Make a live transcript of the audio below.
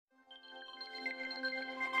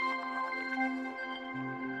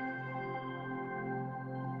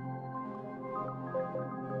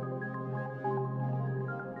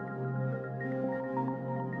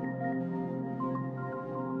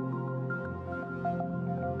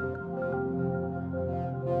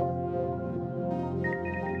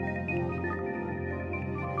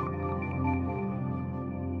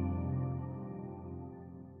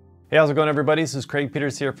Hey, how's it going everybody? This is Craig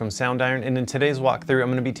Peters here from Soundiron, and in today's walkthrough I'm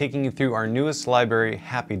going to be taking you through our newest library,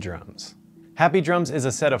 Hapi Drums. Hapi Drums is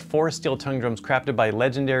a set of 4 steel tongue drums crafted by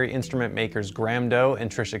legendary instrument makers Grahm Doe and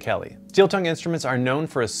Tricia Kelly. Steel tongue instruments are known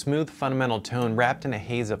for a smooth fundamental tone wrapped in a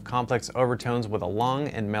haze of complex overtones with a long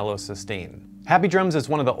and mellow sustain. Hapi Drums is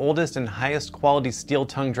one of the oldest and highest quality steel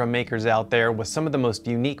tongue drum makers out there, with some of the most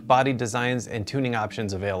unique body designs and tuning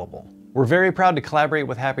options available. We're very proud to collaborate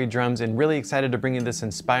with Hapi Drums and really excited to bring you this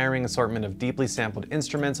inspiring assortment of deeply sampled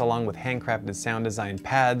instruments along with handcrafted sound design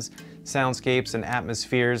pads, soundscapes, and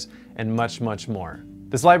atmospheres, and much, much more.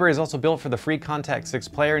 This library is also built for the free Contact 6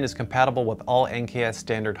 player and is compatible with all NKS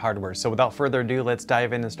standard hardware. So without further ado, let's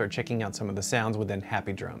dive in and start checking out some of the sounds within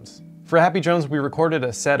Hapi Drums. For Hapi Drums, we recorded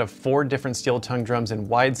a set of 4 different steel tongue drums in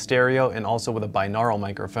wide stereo and also with a binaural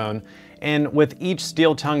microphone. And with each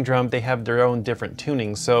steel tongue drum, they have their own different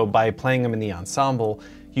tunings. So by playing them in the ensemble,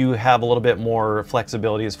 you have a little bit more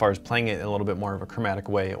flexibility as far as playing it in a little bit more of a chromatic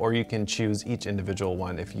way, or you can choose each individual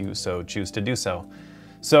one if you so choose to do so.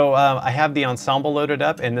 So I have the ensemble loaded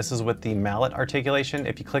up, and this is with the mallet articulation.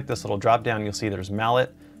 If you click this little drop down, you'll see there's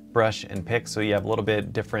mallet, brush, and pick. So you have a little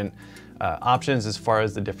bit different options as far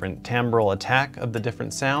as the different timbral attack of the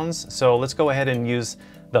different sounds. So let's go ahead and use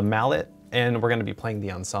the mallet, and we're going to be playing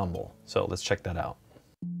the ensemble. So let's check that out.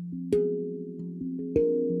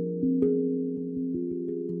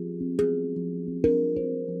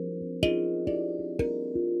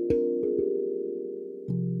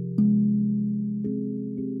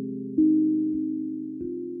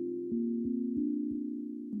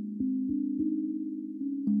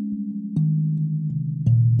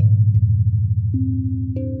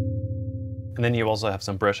 And then you also have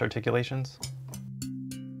some brush articulations.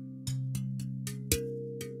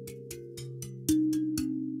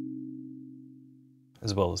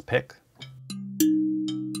 As well as pick.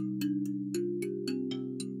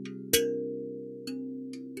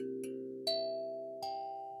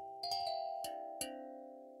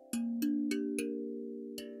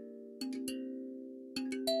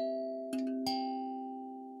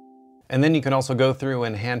 And then you can also go through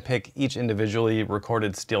and handpick each individually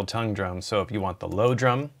recorded steel tongue drum. So if you want the low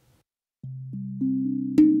drum,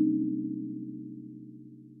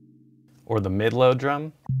 or the mid-low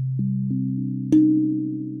drum,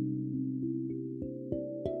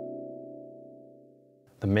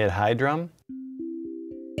 the mid-high drum,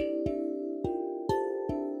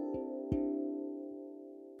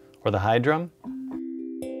 or the high drum,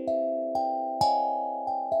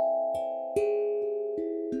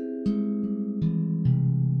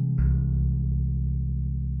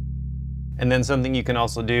 and then something you can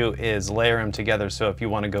also do is layer them together. So if you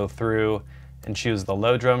want to go through and choose the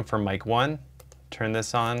low drum for mic 1, turn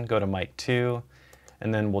this on, go to mic 2,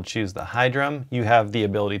 and then we'll choose the high drum. You have the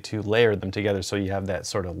ability to layer them together so you have that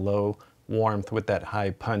sort of low warmth with that high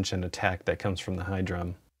punch and attack that comes from the high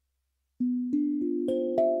drum.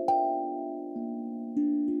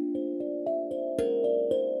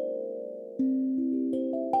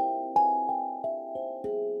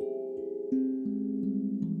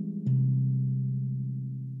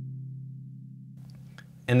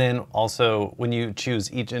 And then also, when you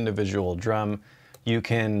choose each individual drum, you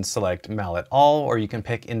can select mallet all, or you can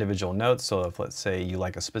pick individual notes. So if, let's say, you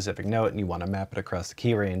like a specific note and you want to map it across the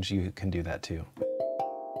key range, you can do that too.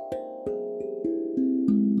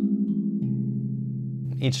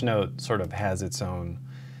 Each note sort of has its own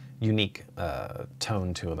unique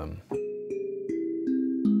tone to them.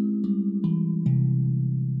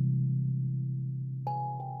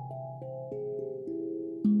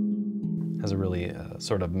 Has a really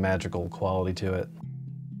sort of magical quality to it.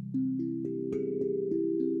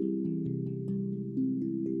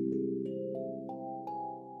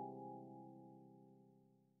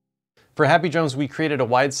 For Hapi Drums, we created a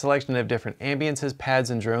wide selection of different ambiences, pads,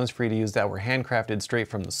 and drones for you to use that were handcrafted straight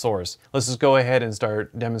from the source. Let's just go ahead and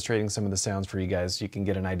start demonstrating some of the sounds for you guys so you can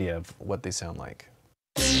get an idea of what they sound like.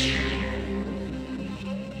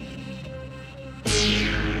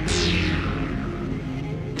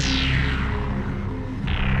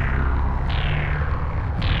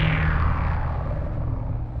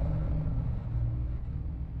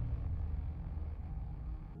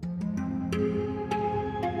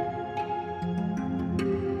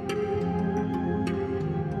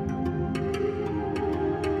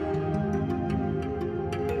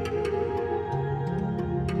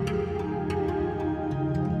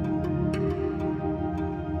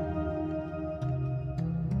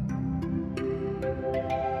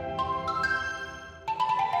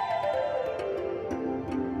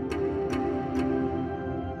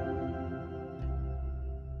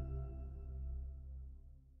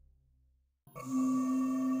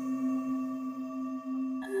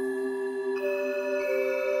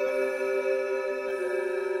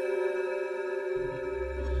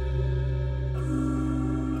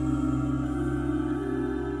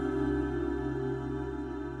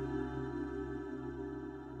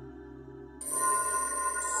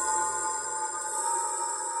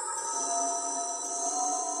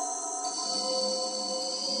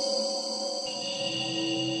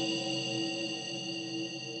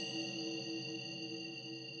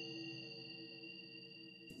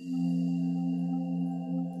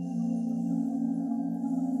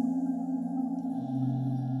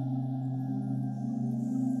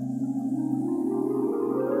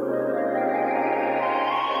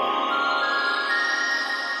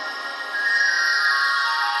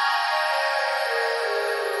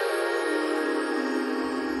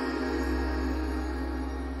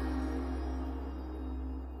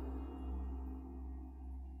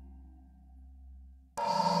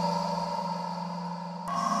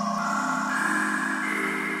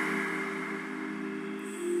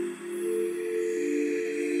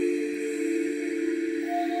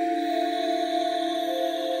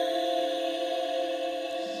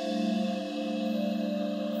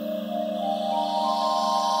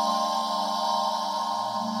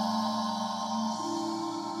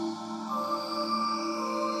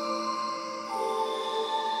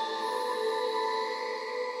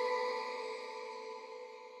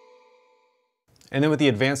 And then with the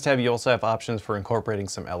Advanced tab, you also have options for incorporating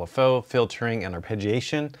some LFO, filtering, and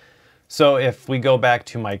arpeggiation. So if we go back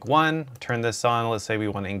to mic 1, turn this on, let's say we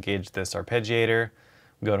want to engage this arpeggiator,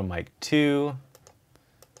 go to mic 2,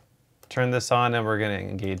 turn this on, and we're going to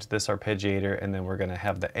engage this arpeggiator, and then we're going to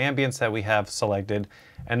have the ambience that we have selected,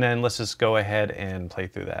 and then let's just go ahead and play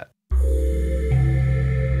through that.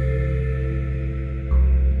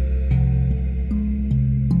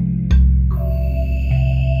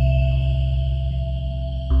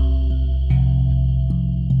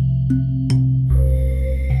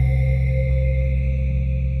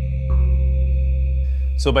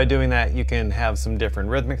 So by doing that, you can have some different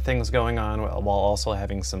rhythmic things going on while also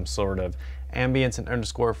having some sort of ambience and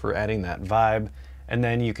underscore for adding that vibe. And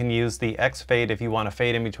then you can use the X fade if you want to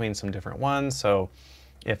fade in between some different ones. So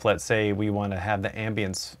if, let's say, we want to have the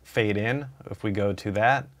ambience fade in, if we go to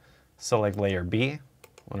that, select layer B, I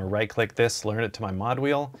want to right click this, learn it to my mod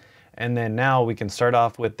wheel. And then now we can start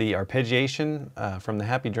off with the arpeggiation from the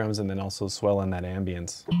Hapi Drums, and then also swell in that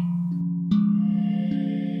ambience.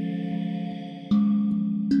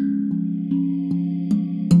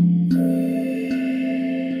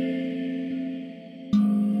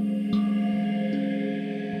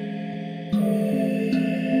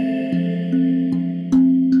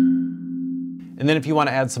 And then if you want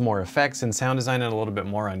to add some more effects and sound design it a little bit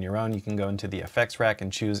more on your own, you can go into the effects rack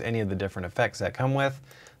and choose any of the different effects that come with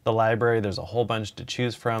the library. There's a whole bunch to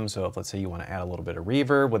choose from. So if, let's say, you want to add a little bit of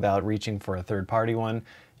reverb without reaching for a third-party one,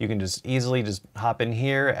 you can just easily just hop in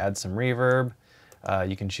here, add some reverb.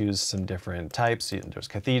 You can choose some different types. There's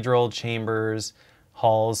cathedral, chambers,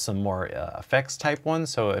 halls, some more effects type ones.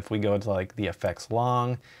 So if we go to like the effects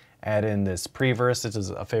long, add in this pre-verse. This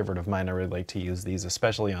is a favorite of mine. I really like to use these,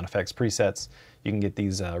 especially on effects presets. You can get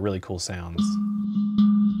these really cool sounds.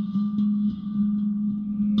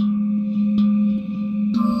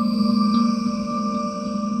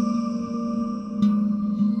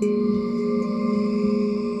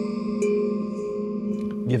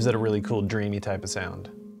 Gives it a really cool dreamy type of sound.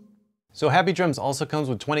 So Hapi Drums also comes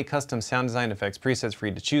with 20 custom sound design effects presets for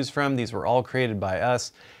you to choose from. These were all created by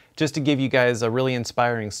us, just to give you guys a really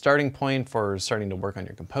inspiring starting point for starting to work on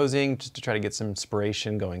your composing, just to try to get some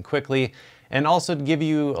inspiration going quickly, and also to give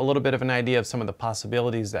you a little bit of an idea of some of the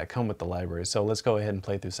possibilities that come with the library. So let's go ahead and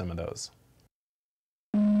play through some of those.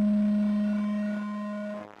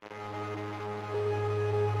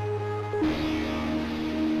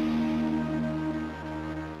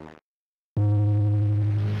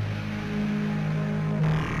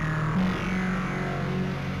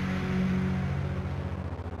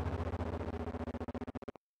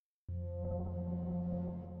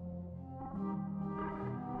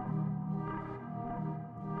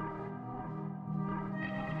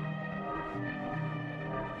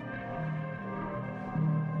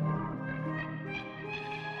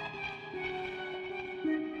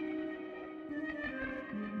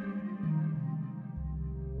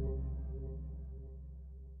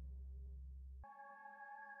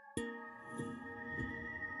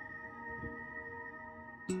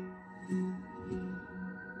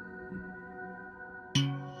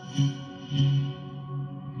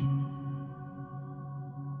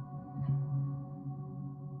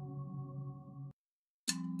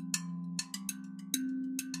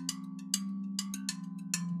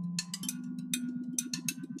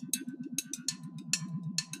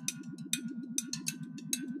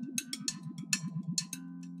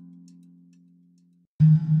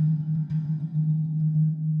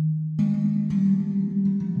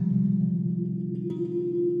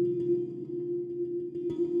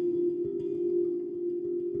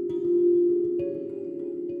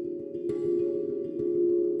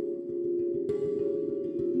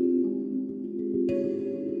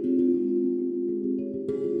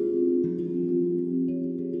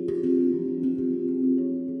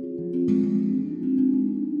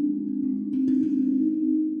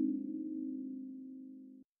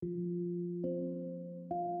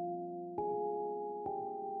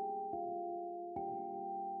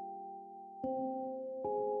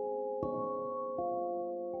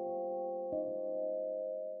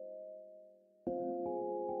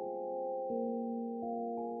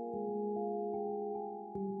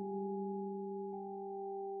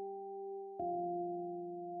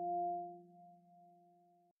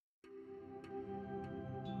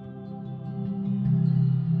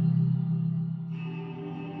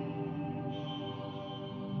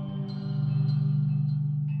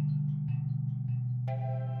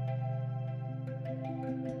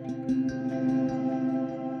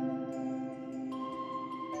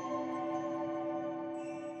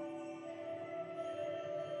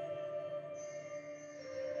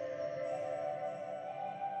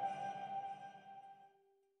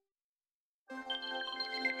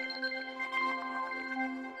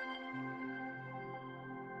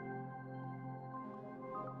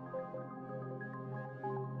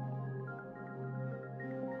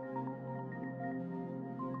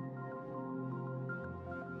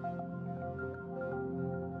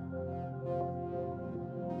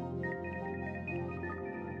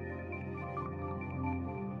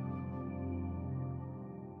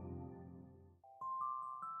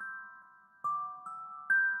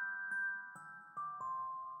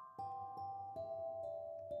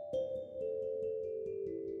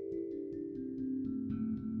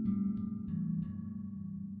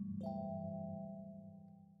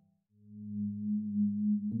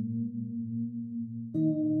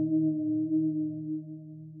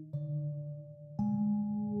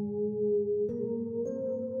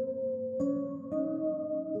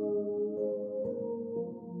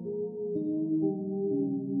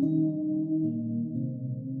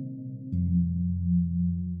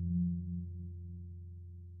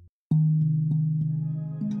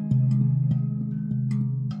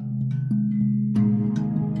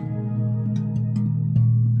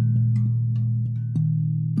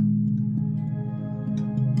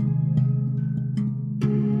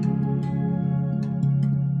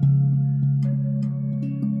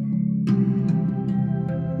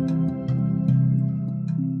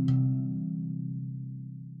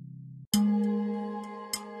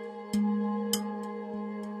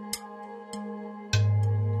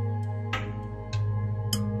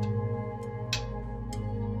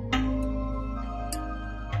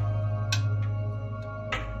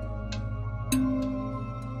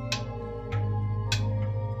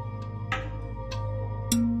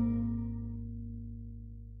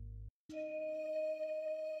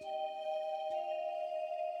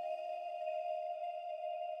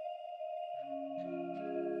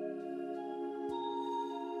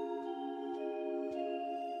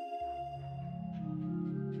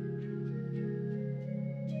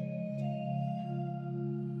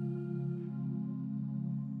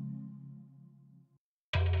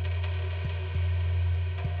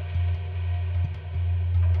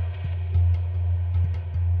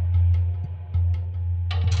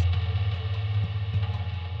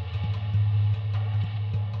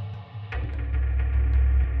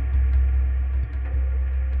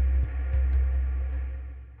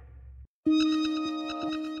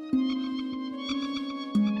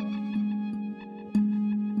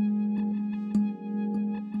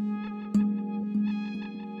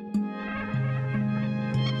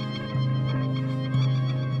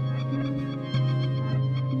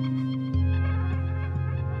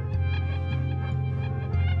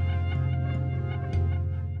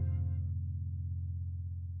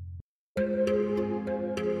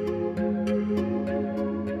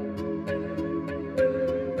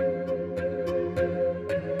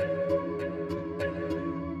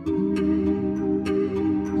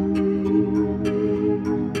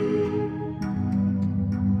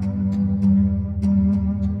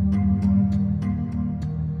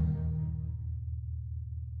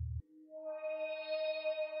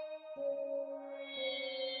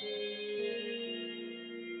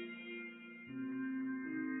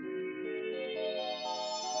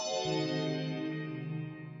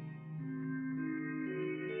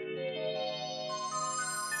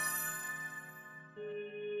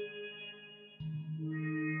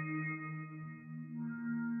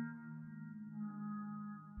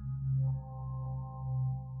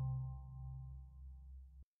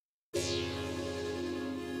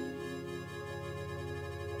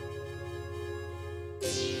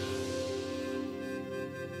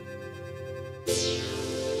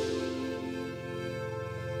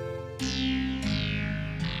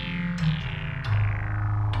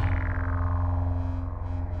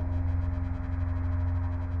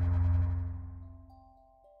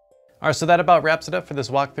 Alright, so that about wraps it up for this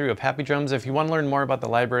walkthrough of Hapi Drums. If you want to learn more about the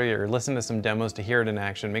library or listen to some demos to hear it in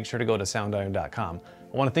action, make sure to go to soundiron.com.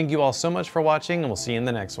 I want to thank you all so much for watching, and we'll see you in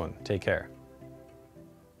the next one. Take care.